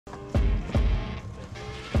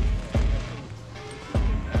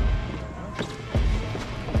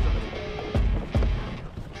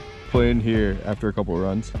play in here after a couple of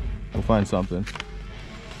runs. We'll find something.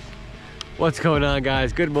 What's going on,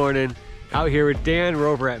 guys? Good morning. Out here with Dan. We're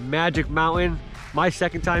over at Magic Mountain. My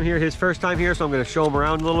second time here, his first time here, so I'm gonna show him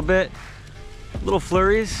around a little bit. Little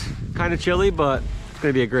flurries, kind of chilly, but it's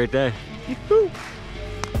gonna be a great day. Woo!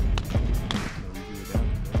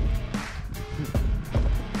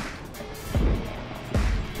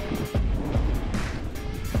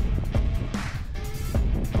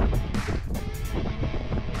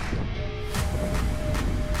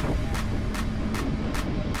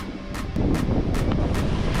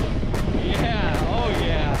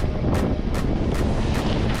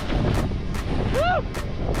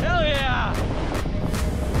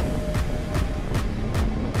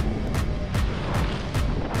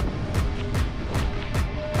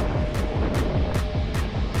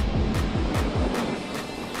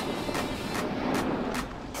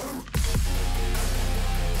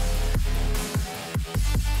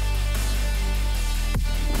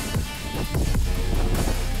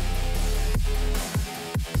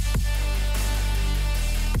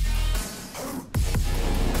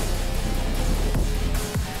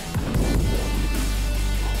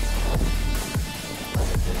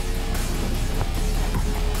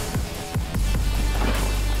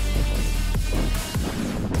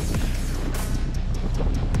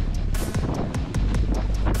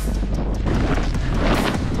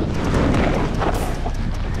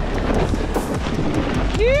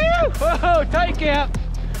 Whoa, tight cap.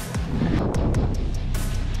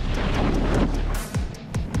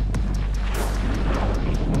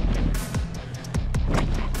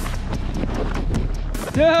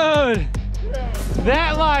 Dude,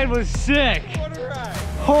 that line was sick. What a ride.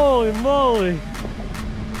 Holy moly.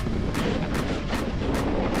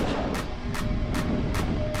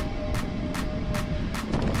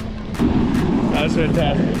 That was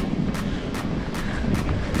fantastic.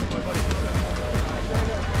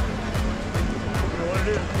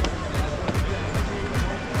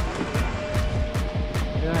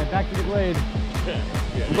 Alright, back to the glade.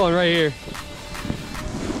 I'm going right here.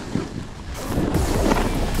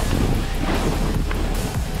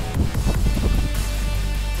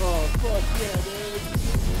 Oh, fuck yeah, dude.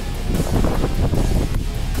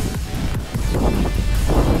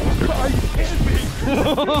 Are you kidding me?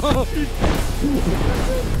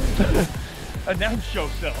 Announce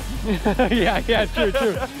yourself. yeah,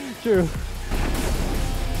 true.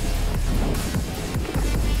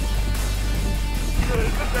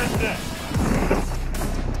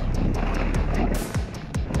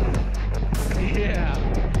 Yeah.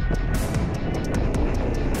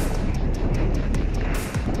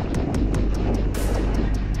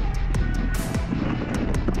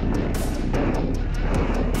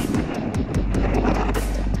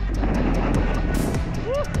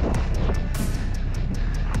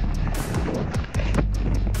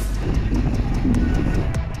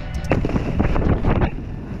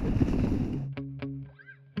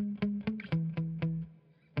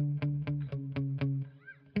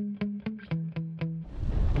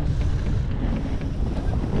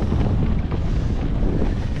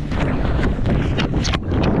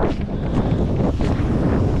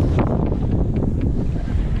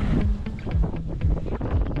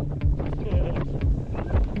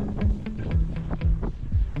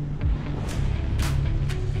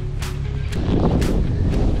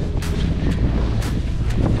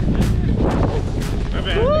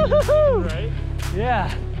 Right?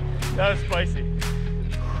 Yeah. That was spicy.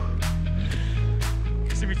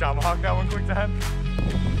 See me tomahawk that one quick time?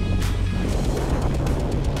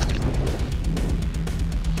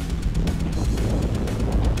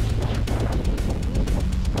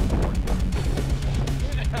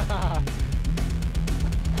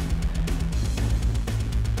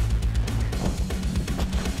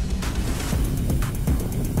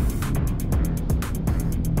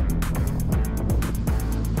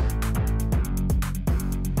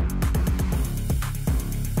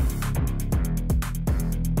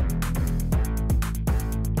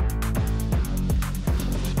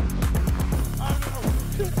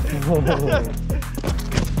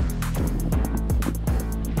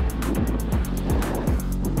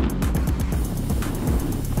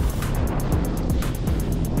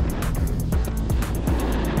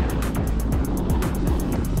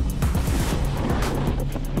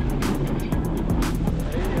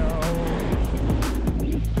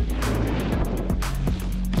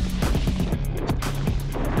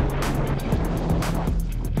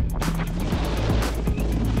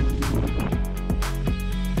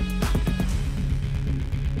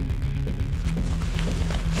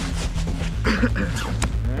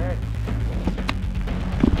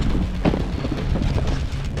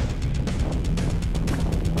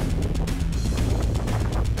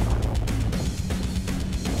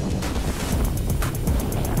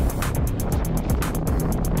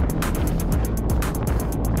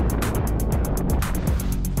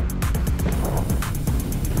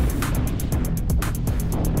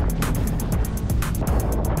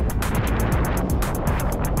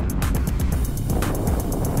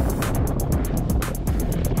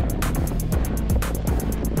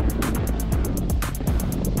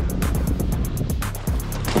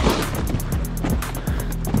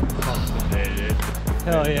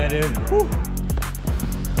 Hell yeah, dude. Whew.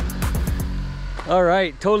 All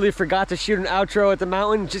right, totally forgot to shoot an outro at the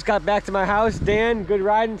mountain. Just got back to my house. Dan, good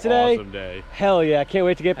riding today. Awesome day. Hell yeah, can't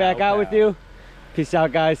wait to get back out with you. Peace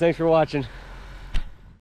out, guys. Thanks for watching.